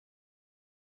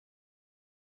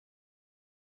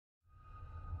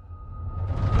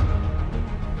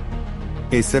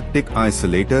Aseptic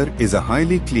isolator is a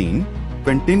highly clean,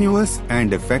 continuous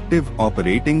and effective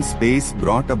operating space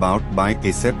brought about by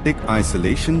aseptic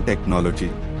isolation technology.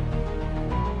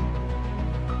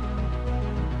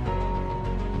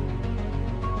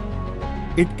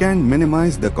 It can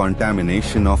minimize the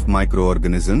contamination of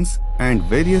microorganisms and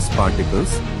various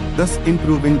particles, thus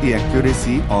improving the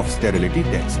accuracy of sterility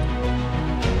test.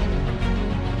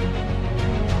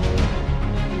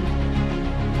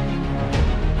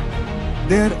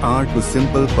 There are two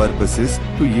simple purposes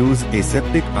to use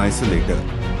aseptic isolator.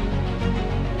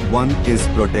 One is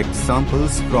protect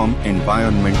samples from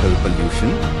environmental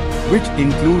pollution, which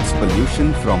includes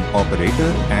pollution from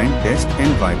operator and test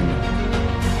environment.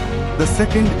 The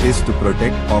second is to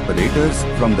protect operators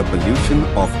from the pollution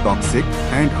of toxic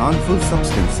and harmful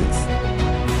substances.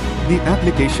 The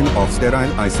application of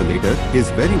sterile isolator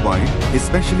is very wide,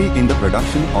 especially in the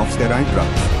production of sterile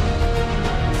drugs.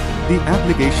 The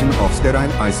application of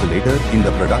sterile isolator in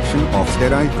the production of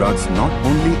sterile drugs not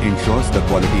only ensures the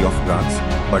quality of drugs,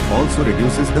 but also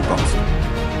reduces the cost.